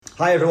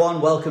Hi everyone,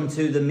 welcome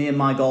to the Me and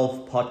My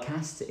Golf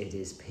podcast. It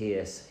is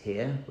Piers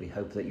here. We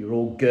hope that you're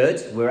all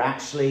good. We're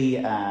actually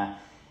in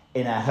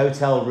a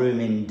hotel room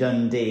in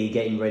Dundee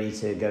getting ready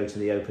to go to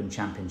the Open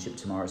Championship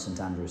tomorrow at St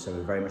Andrews, so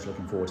we're very much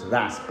looking forward to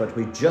that. But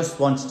we just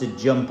wanted to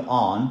jump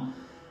on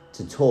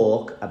to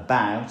talk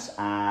about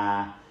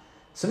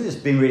something that's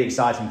been really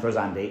exciting for us,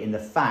 Andy, in the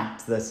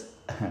fact that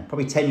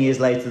probably 10 years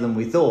later than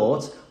we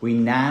thought, we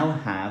now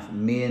have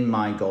Me and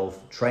My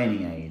Golf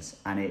training aids,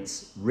 and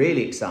it's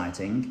really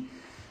exciting.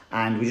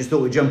 And we just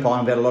thought we'd jump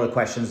on. We had a lot of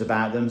questions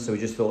about them, so we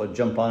just thought we'd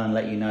jump on and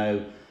let you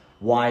know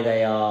why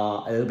they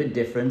are a little bit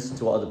different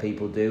to what other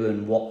people do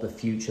and what the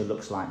future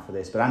looks like for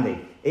this. But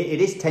Andy, it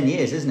is 10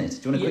 years, isn't it?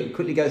 Do you want to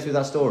quickly go through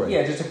that story?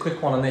 Yeah, just a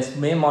quick one on this.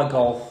 Me and My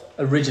Golf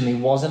originally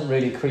wasn't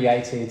really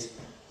created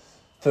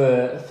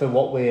for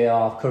what we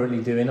are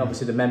currently doing.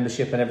 Obviously, the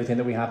membership and everything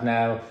that we have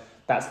now,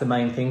 that's the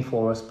main thing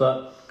for us.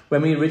 But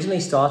when we originally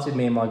started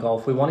Me and My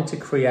Golf, we wanted to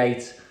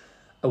create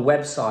a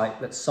website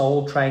that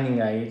sold training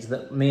aids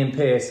that me and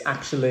Piers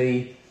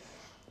actually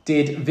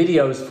did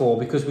videos for,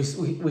 because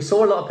we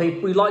saw a lot of people.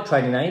 We like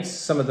training aids,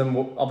 some of them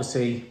were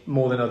obviously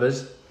more than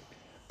others,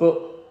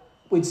 but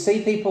we'd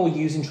see people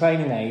using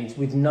training aids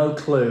with no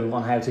clue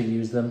on how to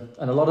use them,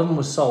 and a lot of them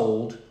were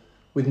sold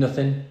with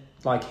nothing,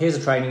 like here's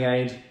a training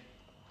aid,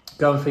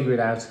 go and figure it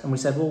out. And we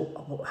said,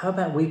 well, how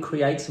about we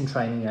create some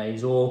training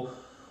aids or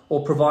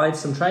provide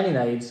some training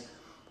aids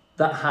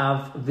that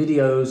have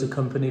videos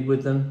accompanied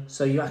with them,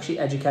 so you actually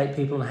educate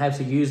people on how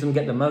to use them,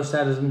 get the most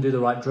out of them, do the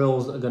right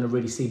drills that are going to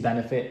really see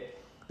benefit.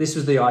 This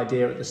was the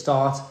idea at the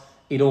start.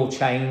 It all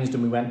changed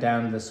and we went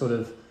down the sort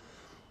of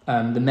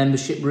the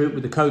membership route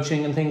with the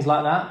coaching and things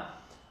like that.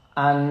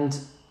 And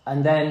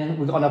then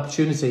we got an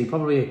opportunity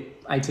probably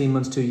 18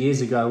 months, 2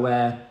 years ago,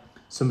 where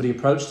somebody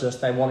approached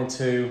us. They wanted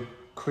to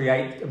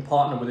create and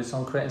partner with us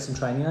on creating some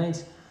training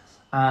aids.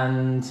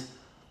 And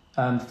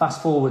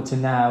fast forward to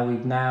now, we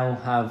now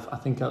have, I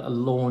think, a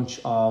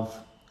launch of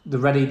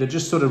they're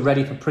just sort of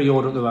ready for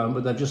pre-order at the moment,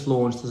 but they've just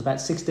launched. There's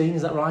about 16,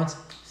 is that right?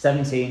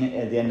 17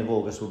 at the end of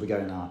August will be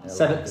going out.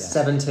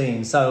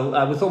 17.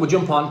 So we thought we'd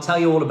jump on, tell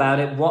you all about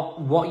it,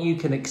 what you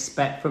can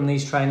expect from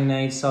these training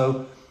aids.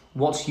 So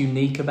what's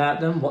unique about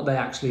them, what they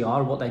actually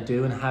are, what they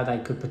do, and how they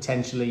could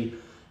potentially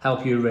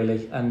help you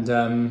really. And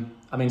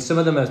I mean, some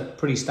of them are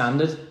pretty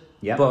standard,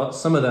 but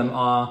some of them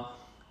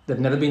they've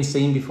never been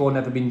seen before,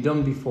 never been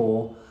done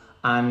before,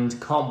 and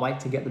can't wait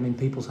to get them in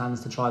people's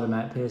hands to try them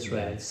out, Piers.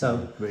 Really.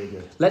 So really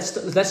good.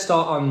 Let's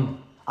start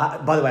on.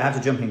 By the way, I have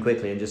to jump in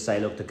quickly and just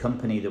say, look, the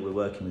company that we're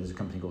working with is a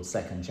company called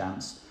Second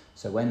Chance.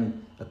 So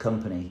when a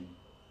company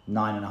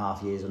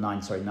 9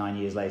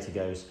 years later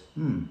goes,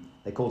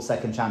 they're called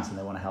Second Chance and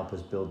they want to help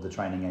us build the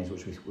training aids,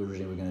 which we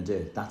originally were going to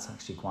do, that's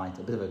actually quite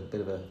a bit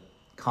of a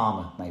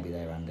karma maybe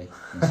there, Andy,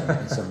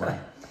 in some way.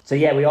 So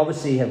yeah, we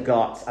obviously have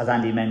got, as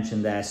Andy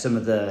mentioned there, some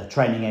of the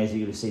training aids that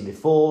you've seen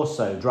before.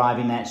 So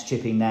driving nets,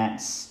 chipping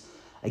nets,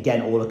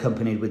 again, all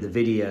accompanied with the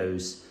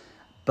videos.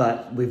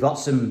 But we've got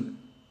some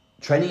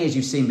training aids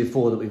you've seen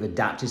before that we've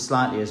adapted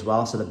slightly as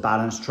well. So the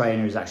balance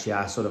trainer is actually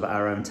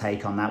our own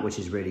take on that, which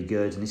is really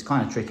good. And it's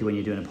kind of tricky when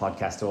you're doing a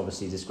podcast to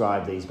obviously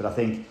describe these. But I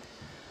think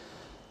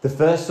the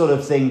first sort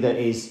of thing that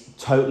is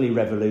totally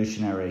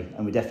revolutionary,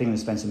 and we're definitely going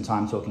to spend some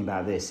time talking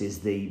about this, is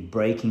the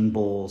Breaking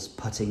Balls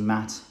putting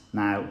mat.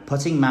 Now,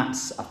 putting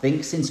mats, I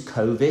think since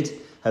COVID,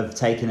 have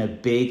taken a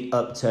big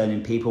upturn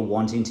in people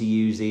wanting to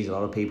use these. A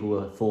lot of people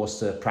were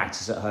forced to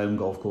practice at home.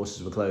 Golf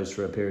courses were closed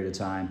for a period of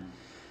time.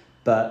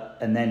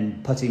 And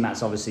then putting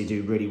mats obviously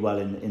do really well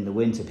in the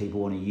winter. People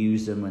want to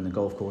use them when the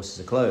golf courses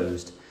are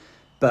closed.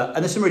 And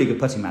there's some really good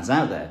putting mats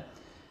out there.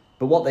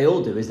 But what they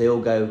all do is they all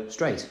go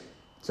straight.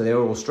 So they're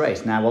all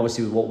straight. Now,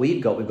 obviously, with what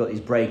we've got these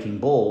Breaking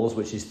Balls,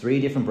 which is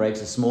 3 different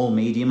breaks, a small,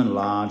 medium, and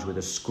large, with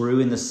a screw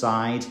in the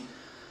side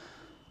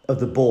of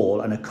the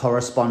ball and a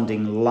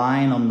corresponding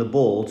line on the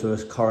ball to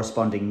a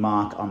corresponding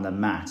mark on the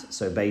mat.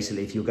 So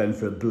basically, if you're going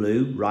for a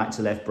blue right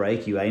to left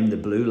break, you aim the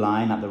blue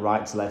line at the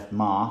right to left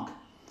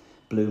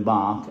blue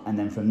mark, and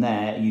then from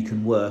there you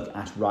can work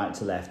at right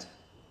to left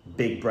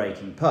big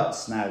breaking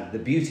putts. Now, the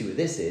beauty with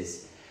this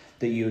is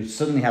that you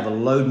suddenly have a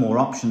load more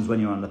options when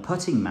you're on the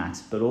putting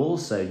mat, but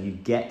also you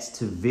get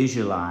to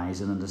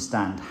visualize and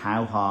understand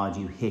how hard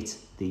you hit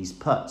these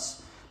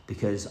putts,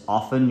 because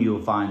often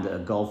you'll find that a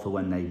golfer,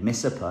 when they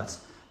miss a putt,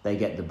 they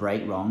get the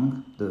break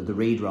wrong, the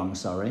read wrong,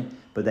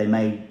 but they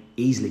may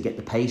easily get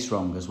the pace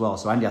wrong as well.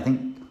 So Andy, I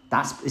think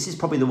this is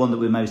probably the one that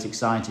we're most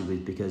excited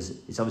with, because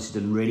it's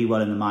obviously done really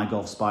well in the My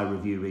Golf Spy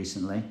review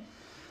recently.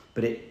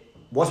 But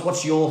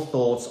what's your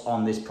thoughts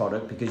on this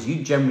product? Because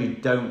you generally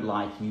don't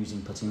like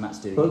using putting mats,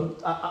 do you?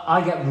 But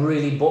I get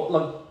really bored.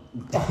 Like,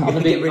 I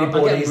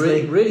get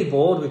really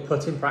bored with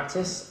putting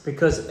practice,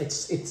 because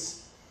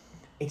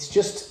it's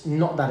just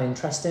not that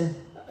interesting.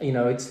 You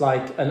know, it's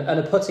like and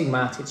a putting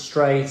mat. It's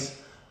straight.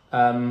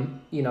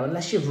 You know,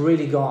 unless you've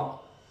really got.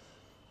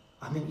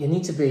 I mean, you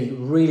need to be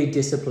really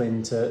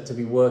disciplined to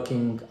be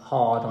working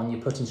hard on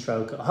your putting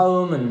stroke at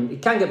home, and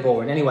it can get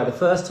boring. Anyway, the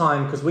first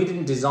time, because we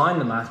didn't design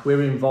the mat, we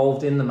were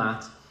involved in the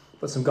mat,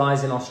 but some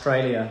guys in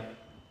Australia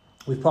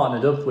we've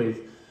partnered up with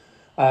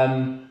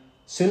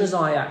Soon as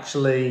I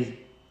actually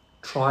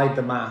tried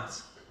the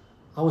mat,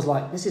 I was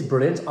like, this is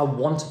brilliant. I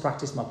want to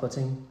practice my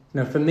putting.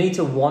 For me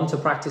to want to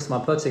practice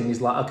my putting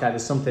is like, okay,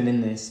 there's something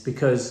in this,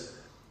 because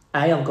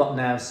I've got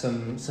now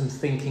some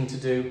thinking to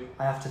do.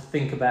 I have to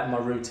think about my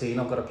routine.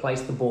 I've got to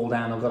place the ball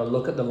down. I've got to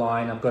look at the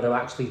line. I've got to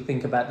actually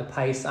think about the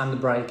pace and the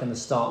break and the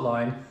start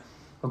line.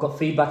 I've got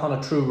feedback on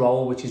a true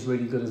roll, which is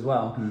really good as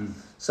well.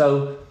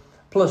 So,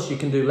 plus you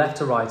can do left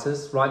to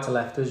righters, right to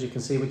lefters. You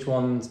can see which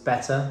one's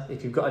better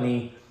if you've got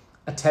a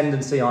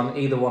tendency on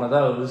either one of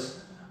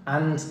those.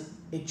 And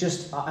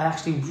I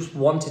actually just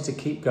wanted to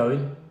keep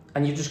going.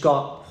 And you've just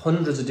got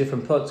hundreds of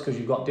different putts because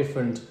you've got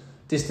different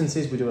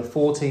distances. We do a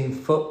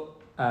 14-foot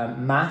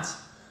mat,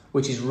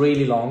 which is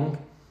really long.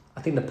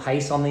 I think the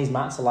pace on these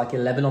mats are like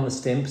 11 on the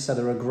stimp, so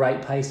they're a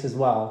great pace as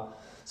well.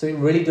 So it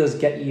really does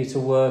get you to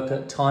work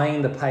at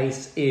tying the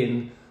pace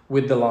in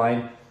with the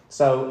line.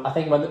 So I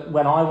think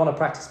when I want to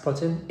practice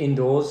putting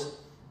indoors,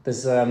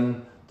 there's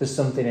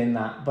something in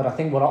that. But I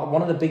think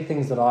one of the big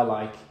things that I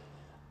like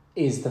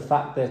is the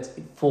fact that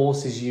it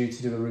forces you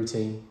to do a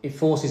routine. It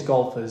forces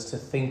golfers to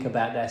think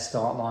about their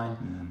start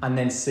line and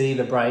then see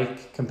the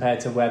break compared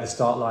to where the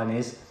start line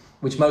is,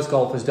 which most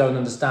golfers don't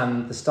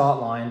understand the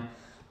start line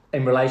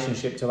in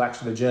relationship to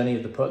actually the journey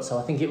of the putt. So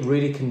I think it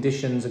really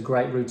conditions a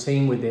great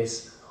routine with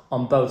this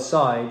on both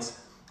sides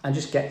and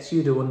just gets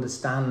you to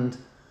understand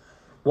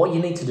what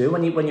you need to do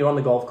when you're on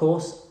the golf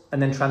course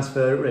and then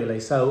transfer it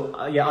really. So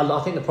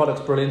I think the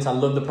product's brilliant. I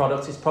love the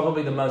product. It's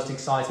probably the most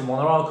exciting one.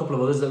 There are a couple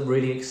of others that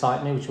really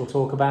excite me, which we'll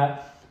talk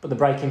about. But the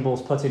Breaking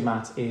Balls putting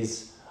mat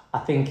is, I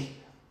think,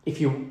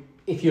 if you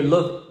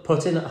love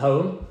putting at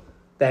home,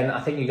 then I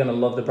think you're going to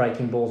love the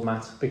Breaking Balls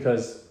mat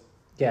because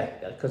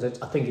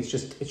I think it's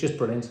just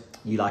brilliant.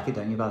 You like it,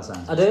 don't you, by the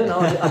sounds? I do.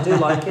 No, I do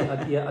like it.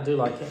 I do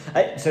like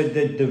it. So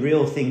the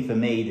real thing for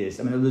me is,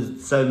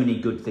 there's so many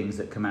good things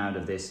that come out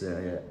of this,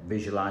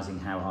 visualising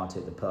how hard to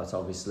hit the putt,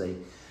 obviously,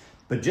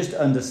 but just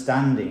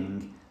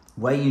understanding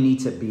where you need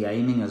to be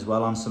aiming as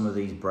well on some of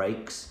these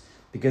breaks,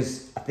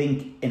 because I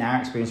think in our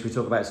experience, we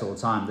talk about this all the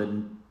time,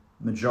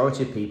 that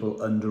majority of people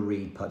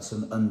under-read putts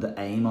and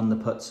under-aim on the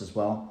putts as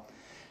well.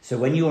 So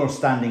when you're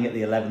standing at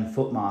the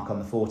 11-foot mark on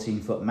the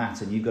 14-foot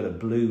mat and you've got a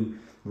blue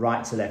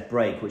right to left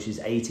break, which is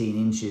 18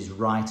 inches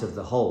right of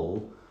the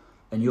hole,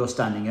 and you're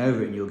standing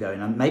over it and you're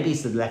going, and maybe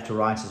it's the left to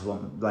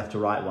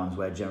right ones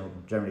where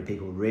generally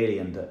people really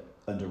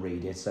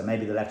under-read it. So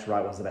maybe the left to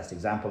right one's the best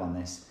example on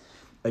this.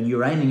 And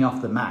you're aiming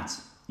off the mat.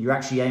 You're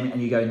actually aiming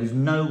and you're going, there's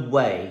no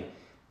way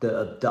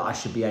that I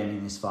should be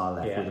aiming this far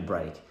left with a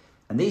break.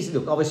 And these,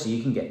 look, obviously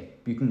you can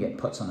get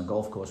putts on a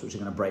golf course which are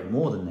going to break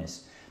more than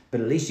this. But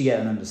at least you get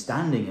an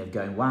understanding of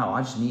going, wow,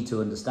 I just need to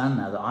understand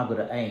now that I've got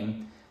to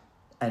aim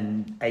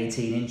and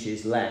 18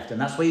 inches left. And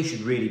that's where you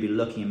should really be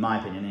looking, in my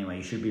opinion anyway.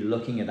 You should be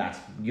looking at that.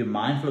 You're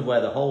mindful of where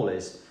the hole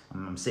is.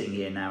 I'm sitting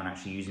here now and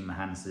actually using my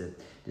hands to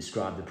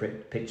describe the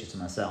picture to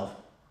myself.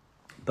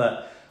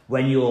 But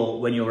when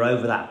you're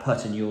over that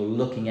putt and you're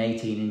looking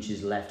 18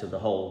 inches left of the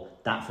hole,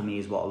 that for me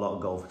is what a lot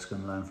of golfers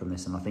can learn from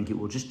this. And I think it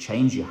will just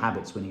change your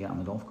habits when you get on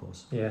the golf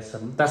course. Yes,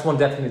 that's one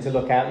definitely to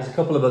look at. There's a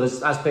couple of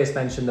others. As Pierce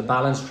mentioned, the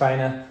balance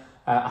trainer,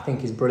 I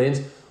think is brilliant.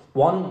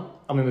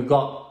 We've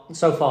got,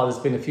 so far there's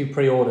been a few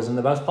pre-orders and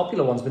the most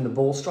popular one's been the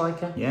Ball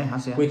Striker. Yeah,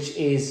 has, yeah. Which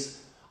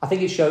is, I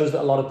think it shows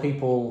that a lot of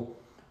people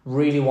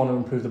really want to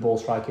improve the ball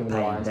striking with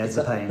their irons. There's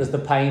the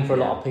pain for a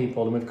lot of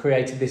people, and we've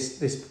created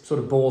this sort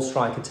of Ball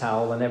Striker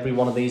towel, and every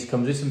one of these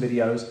comes with some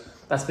videos.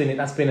 That's been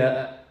I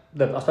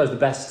suppose the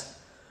best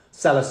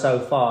seller so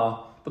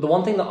far. But the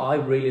one thing that I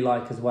really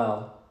like as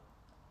well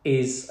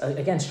is,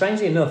 again,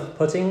 strangely enough,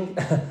 putting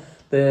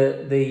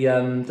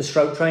the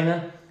stroke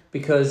trainer,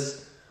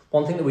 because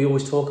one thing that we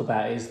always talk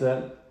about is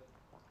that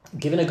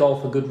giving a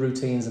golfer good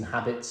routines and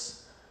habits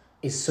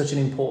is such an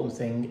important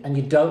thing, and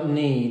you don't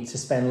need to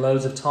spend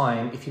loads of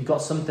time if you've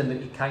got something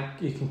that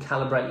you can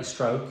calibrate your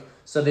stroke.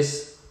 So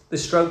this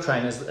stroke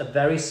trainer is a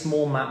very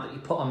small mat that you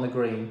put on the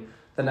green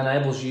that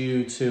enables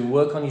you to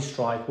work on your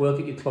strike, work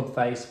at your club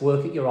face,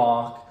 work at your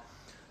arc,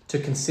 to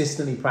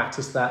consistently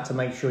practice that to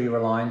make sure you're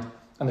aligned.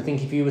 And I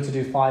think if you were to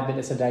do 5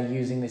 minutes a day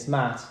using this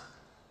mat,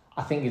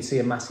 I think you'd see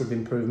a massive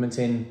improvement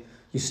in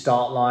your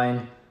start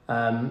line.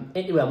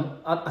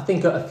 I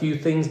think a few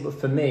things, but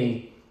for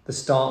me, the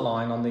start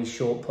line on these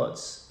short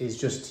putts is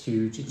just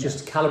huge. It's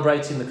just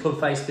calibrating the club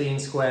face being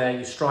square,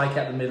 you strike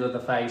out the middle of the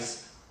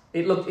face.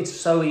 It's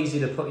so easy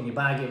to put in your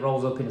bag. It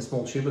rolls up in a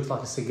small tube, looks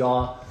like a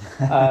cigar.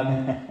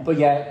 But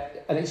yeah,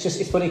 and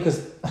it's funny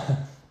because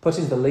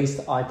putting's the least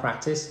that I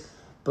practice,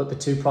 but the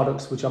two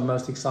products which I'm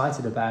most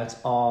excited about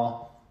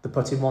are the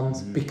putting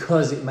ones,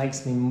 because it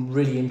makes me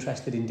really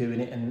interested in doing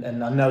it,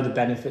 and I know the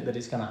benefit that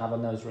it's going to have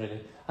on those, really.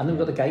 And then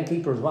we've got the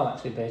Gatekeeper as well,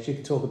 actually, Beers. You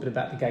could talk a bit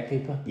about the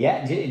Gatekeeper.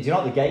 Yeah, do you know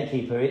what, the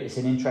Gatekeeper, it's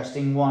an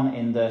interesting one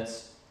in that,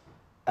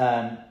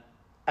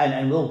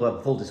 and we'll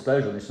have full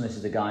disclosure on this, and this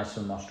is the guys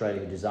from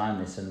Australia who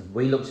designed this, and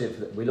we looked at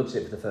it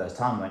for the first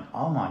time and went,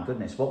 oh my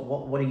goodness, what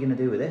are you going to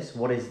do with this?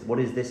 What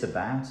is this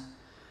about?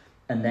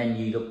 and then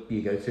you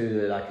go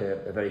through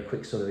a very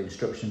quick sort of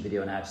instruction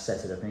video on how to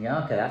set it up, and you go,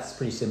 okay, that's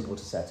pretty simple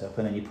to set up,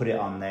 and then you put it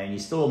on there, and you're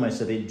still almost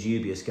a bit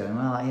dubious, going,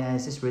 well, yeah,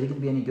 is this really going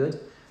to be any good?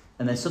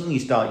 And then suddenly you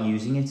start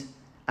using it,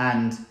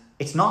 and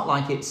it's not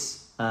like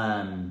it's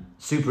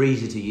super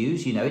easy to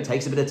use. It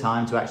takes a bit of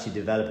time to actually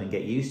develop and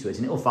get used to it,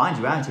 and it will find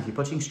you out if your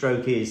putting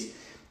stroke is,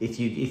 if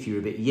you're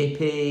a bit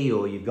yippy,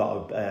 or you've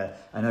got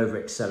an over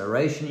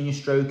acceleration in your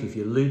stroke, if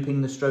you're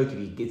looping the stroke,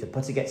 if the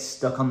putter gets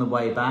stuck on the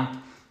way back.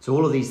 So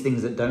all of these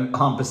things that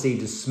aren't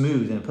perceived as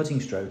smooth in a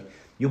putting stroke,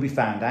 you'll be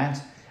found out.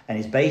 And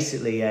it's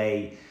basically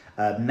a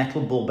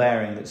metal ball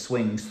bearing that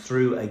swings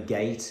through a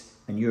gate,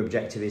 and your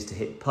objective is to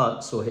hit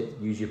putts or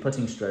use your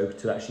putting stroke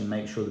to actually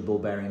make sure the ball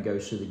bearing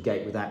goes through the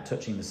gate without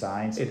touching the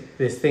sides.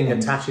 This thing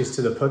attaches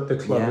to the club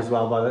as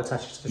well, by that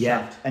attaches to the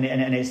shaft. And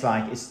it's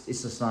like it's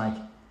just like,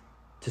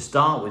 to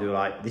start with, we're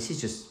like, this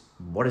is just,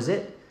 what is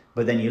it?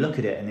 But then you look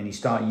at it and then you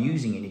start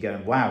using it and you're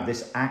going, wow,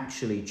 this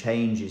actually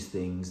changes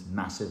things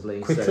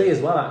massively. Quickly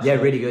as well, actually. Yeah,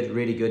 really good,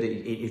 really good.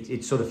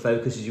 It sort of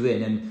focuses you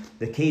in. And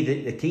the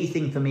key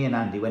thing for me and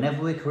Andy,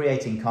 whenever we're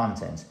creating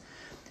content,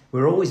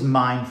 we're always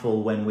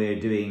mindful when we're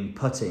doing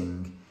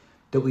putting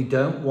that we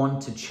don't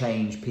want to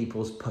change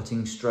people's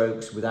putting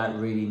strokes without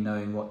really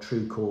knowing what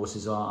true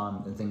courses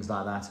are and things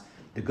like that.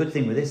 The good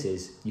thing with this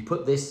is you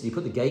put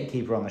the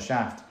gatekeeper on the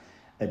shaft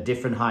at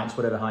different heights,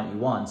 whatever height you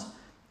want,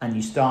 and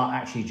you start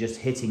actually just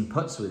hitting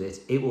putts with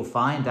it, it will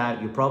find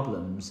out your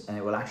problems, and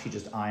it will actually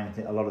just iron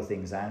a lot of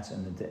things out.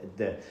 And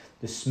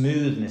the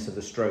smoothness of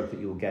the stroke that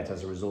you will get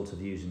as a result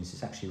of using this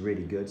is actually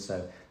really good.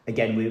 So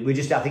again, we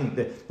just, I think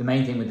the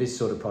main thing with this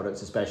sort of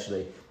products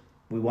especially,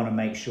 we want to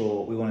make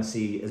sure, we want to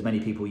see as many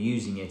people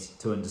using it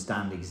to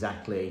understand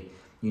exactly,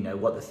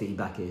 what the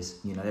feedback is.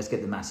 Let's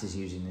get the masses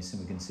using this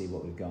and we can see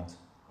what we've got.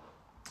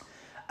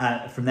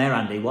 From there,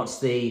 Andy,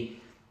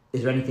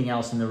 is there anything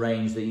else in the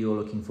range that you're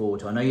looking forward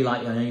to? I know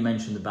you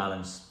mentioned the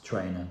balance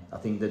trainer. I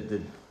think that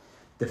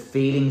the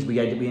feelings we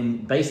get to be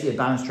in, basically a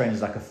balance trainer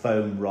is like a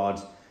foam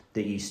rod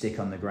that you stick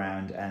on the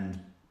ground, and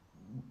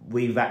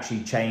we've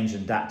actually changed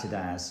and adapted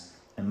ours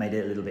and made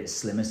it a little bit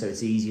slimmer so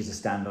it's easier to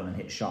stand on and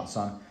hit shots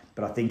on.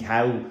 But I think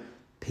how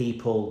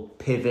people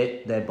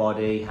pivot their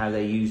body, how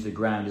they use the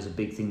ground is a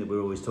big thing that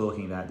we're always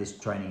talking about. This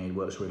training aid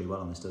works really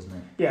well on this, doesn't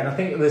it? Yeah, and I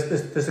think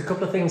there's a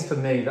couple of things for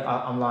me that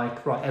I'm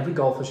like, right, every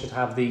golfer should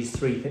have these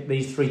three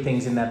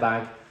things in their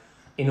bag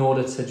in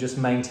order to just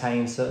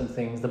maintain certain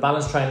things. The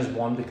balance trainer is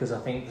one, because I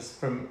think this,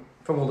 from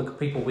all the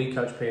people we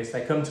coach, Piers,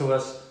 they come to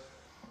us,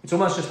 it's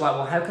almost just like,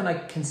 well, how can I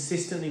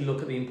consistently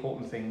look at the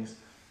important things?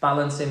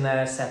 Balance in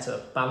their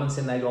setup, balance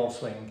in their golf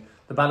swing.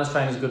 The balance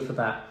trainer is good for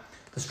that.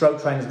 The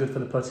stroke trainer is good for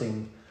the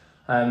putting.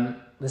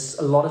 There's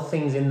a lot of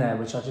things in there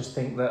which I just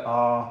think that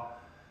are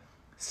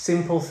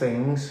simple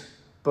things,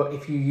 but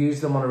if you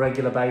use them on a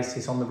regular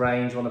basis on the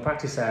range or on the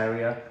practice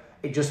area,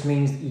 it just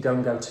means that you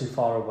don't go too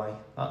far away.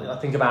 I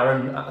think of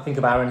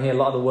Aaron here. A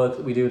lot of the work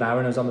that we do with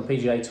Aaron is on the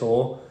PGA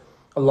Tour.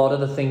 A lot of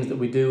the things that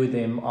we do with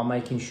him are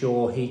making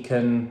sure he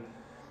can,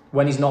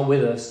 when he's not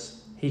with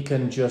us, he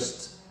can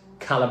just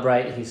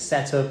calibrate his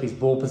setup, his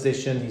ball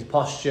position, his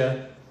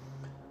posture.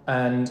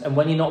 And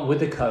when you're not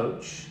with a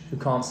coach who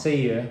can't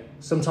see you,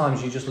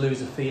 sometimes you just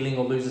lose a feeling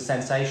or lose a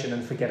sensation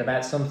and forget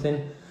about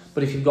something.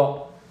 But if you've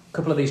got a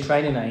couple of these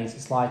training aids,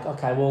 it's like,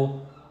 okay,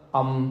 well,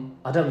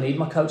 I don't need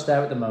my coach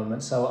there at the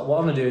moment. So what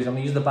I'm going to do is I'm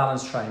going to use the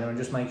balance trainer and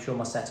just make sure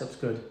my setup's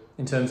good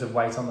in terms of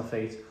weight on the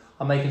feet.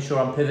 I'm making sure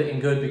I'm pivoting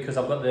good because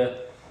I've got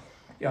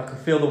I can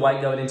feel the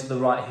weight going into the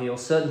right heel.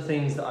 Certain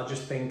things that I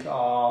just think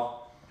are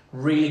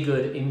really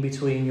good in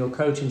between your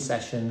coaching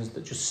sessions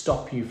that just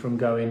stop you from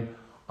going,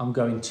 I'm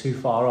going too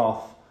far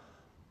off.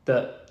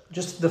 That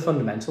just the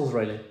fundamentals,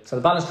 really. So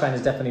the balance trainer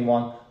is definitely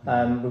one.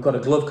 We've got a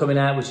glove coming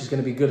out, which is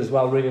going to be good as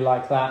well. Really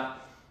like that.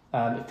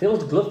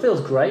 The glove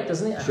feels great,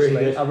 doesn't it? Actually,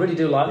 really I really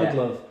do like the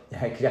glove.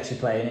 Yeah, you could actually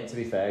play in it. To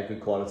be fair,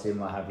 good quality and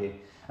what have you.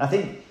 And I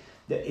think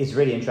it's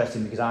really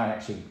interesting because I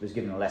actually was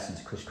giving a lesson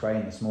to Chris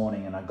Crane this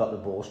morning, and I got the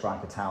Ball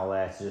Striker towel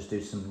there to just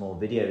do some more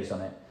videos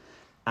on it.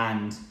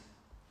 And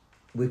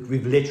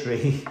we've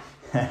literally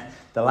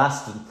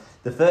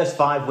the first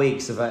 5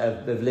 weeks of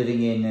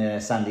living in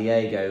San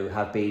Diego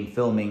have been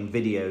filming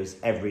videos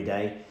every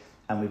day,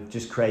 and we've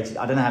just created,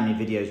 I don't know how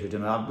many videos we've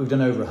done. We've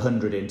done over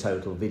 100 in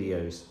total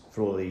videos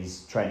for all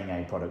these training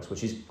aid products,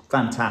 which is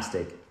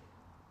fantastic.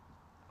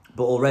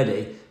 But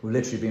already, we've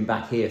literally been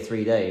back here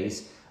 3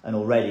 days, and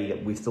already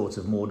we've thought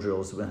of more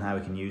drills and how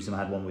we can use them. I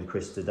had one with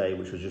Chris today,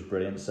 which was just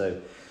brilliant.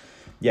 So,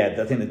 yeah,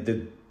 I think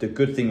that the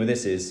good thing with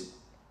this is,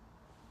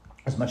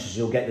 as much as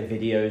you'll get the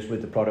videos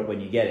with the product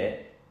when you get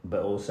it,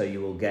 but also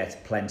you will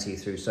get plenty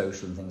through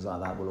social and things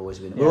like that. We're always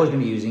going to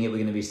be using it. We're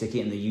going to be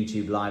sticking it in the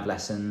YouTube live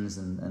lessons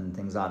and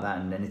things like that,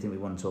 and anything we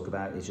want to talk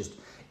about. It's just,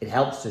 it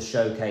helps to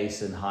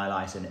showcase and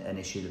highlight an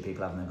issue that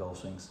people have in their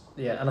golf swings.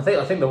 Yeah, and I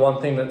think the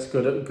one thing that's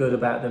good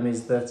about them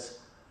is that,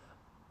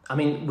 I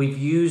mean, we've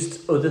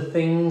used other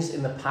things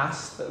in the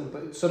past,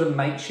 that sort of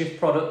makeshift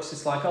products.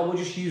 It's like, oh, we'll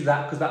just use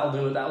that because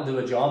that'll do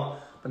a job.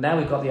 But now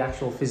we've got the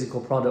actual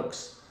physical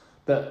products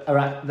that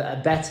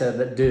are better,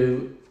 that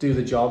do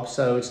the job.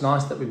 So it's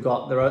nice that we've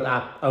got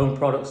our own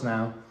products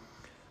now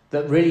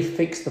that really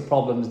fix the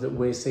problems that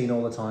we're seeing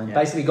all the time. Yeah.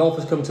 Basically,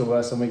 golfers come to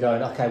us and we're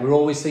going, okay, we're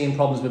always seeing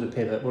problems with the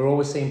pivot. We're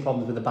always seeing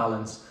problems with the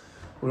balance.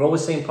 We're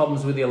always seeing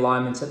problems with the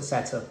alignment at the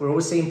setup. We're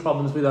always seeing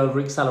problems with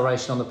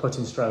over-acceleration on the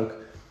putting stroke.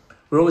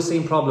 We're always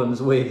seeing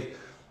problems with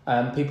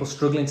people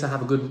struggling to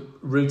have a good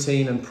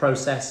routine and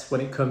process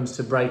when it comes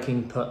to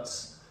breaking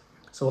putts.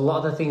 So a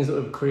lot of the things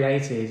that we've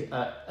created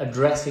are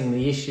addressing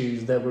the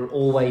issues that we're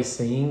always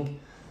seeing.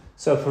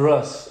 So for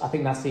us, I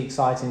think that's the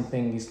exciting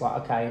thing. It's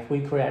like, okay, if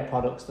we create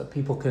products that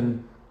people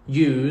can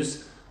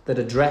use that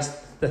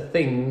address the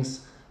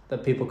things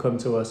that people come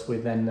to us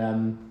with,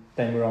 then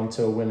we're on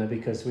to a winner,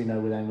 because we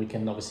know then we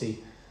can obviously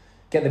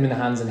get them in the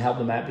hands and help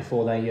them out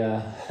before they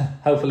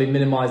hopefully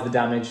minimise the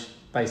damage,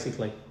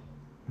 basically.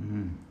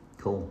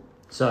 Cool.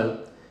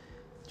 So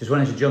just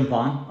wanted to jump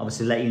on,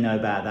 obviously let you know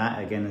about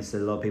that. Again, there's a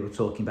lot of people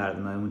talking about it at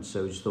the moment,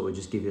 so we just thought we'd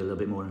just give you a little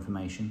bit more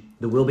information.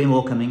 There will be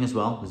more coming as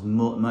well. There's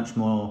much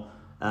more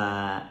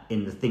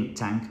in the think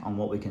tank on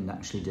what we can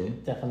actually do.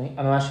 Definitely.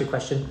 And I'll ask you a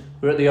question.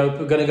 We're at the Open.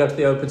 We're going to go to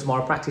the Open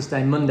tomorrow, practice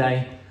day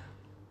Monday.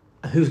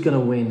 Who's going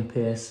to win,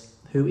 Piers?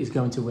 Who is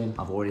going to win?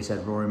 I've already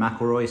said Rory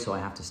McIlroy, so I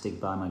have to stick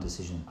by my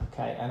decision.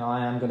 Okay, and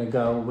I am going to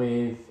go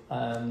with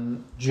Jon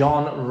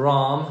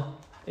Rahm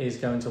is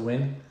going to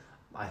win,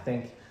 I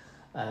think.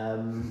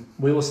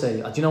 We will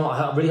see. Do you know what?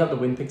 I really hope the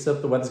wind picks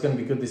up. The weather's going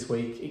to be good this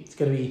week. It's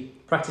going to be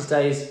practice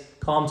days,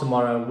 calm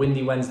tomorrow,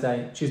 windy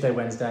Tuesday,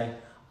 Wednesday.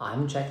 I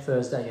haven't checked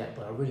Thursday yet,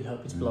 but I really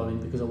hope it's blowing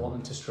because I want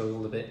them to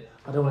struggle a bit.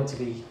 I don't want it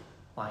to be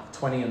like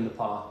 20 under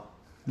par.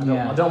 I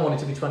don't want it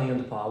to be 20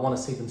 under par. I want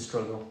to see them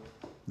struggle.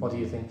 What do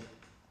you think?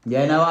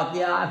 Yeah, no, I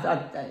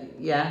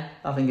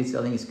think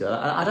it's good.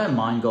 I don't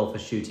mind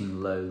golfers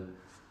shooting low,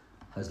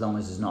 as long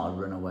as there's not a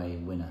runaway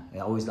winner.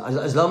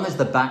 As long as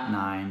the back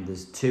nine,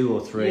 there's 2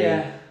 or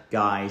 3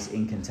 guys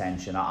in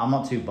contention. I'm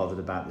not too bothered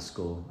about the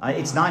score.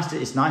 It's nice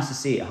to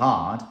see it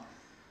hard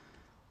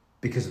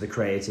because of the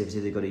creativity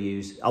they've got to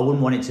use. I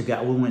wouldn't want it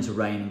to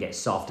rain and get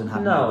soft and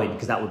have no wind,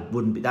 because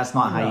wouldn't be. That's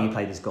not how you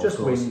play this golf course.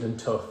 Just wind and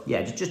tough. Yeah,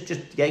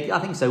 I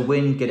think so.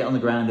 Wind, get it on the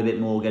ground a bit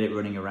more, get it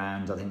running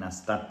around. I think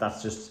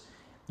that's just.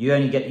 You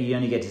only get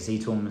to see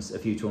a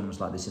few tournaments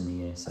like this in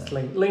the year. So.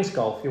 Links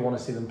golf, you want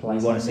to see them play.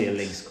 You want to see a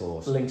links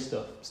course. Links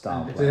stuff.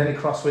 If there's any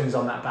crosswinds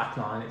on that back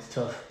nine, it's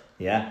tough.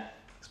 Yeah.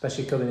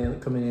 Especially coming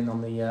in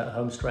on the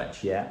home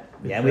stretch. Yeah.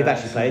 We've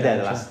actually played there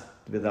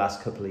the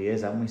last couple of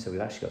years, haven't we? So we've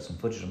actually got some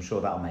footage. I'm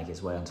sure that'll make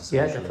its way onto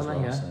social as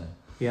well.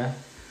 Yeah.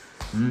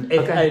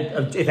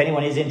 If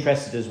anyone is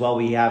interested as well,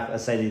 we have, I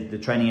say the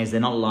training is, they're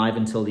not live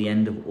until the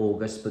end of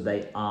August, but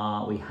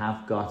we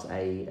have got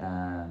a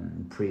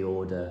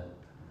pre-order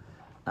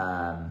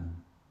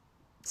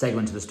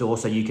segment to the store,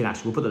 so you can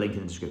we'll put the link in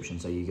the description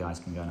so you guys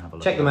can go and have a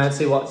look. Check them out,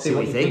 see what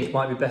you think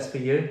might be best for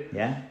you.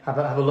 Yeah. Have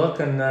a look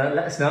and let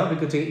us know. It'd be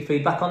good to get your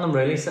feedback on them,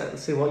 really. So,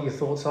 see what your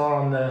thoughts are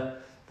on the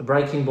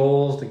breaking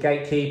balls, the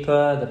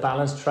gatekeeper, the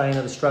balance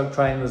trainer, the stroke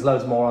trainer. There's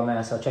loads more on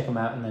there, so check them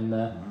out and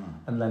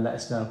then let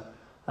us know.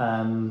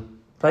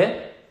 But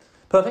yeah,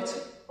 perfect.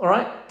 All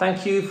right,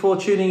 thank you for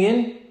tuning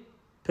in.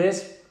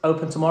 Piers,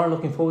 Open tomorrow,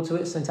 looking forward to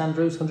it. St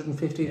Andrews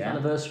 150th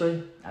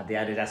anniversary. At the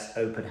Adidas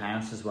Open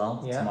House as well,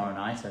 tomorrow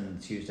night and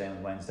Tuesday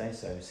and Wednesday.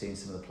 So seeing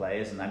some of the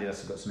players, and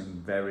Adidas have got something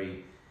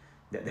very.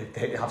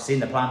 I've seen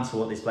the plans for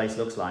what this place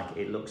looks like.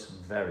 It looks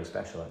very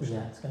special, actually.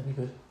 Yeah, it's going to be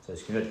good. So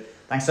it's good.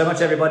 Thanks so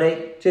much,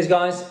 everybody. Cheers,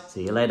 guys.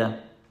 See you later.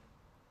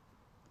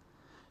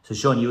 So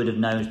Sean, you would have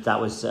known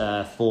that was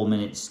 4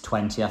 minutes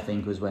 20, I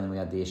think, was when we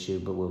had the issue.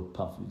 But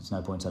there's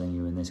no point telling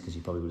you in this because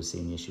you probably would have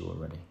seen the issue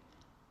already.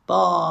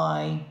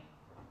 Bye.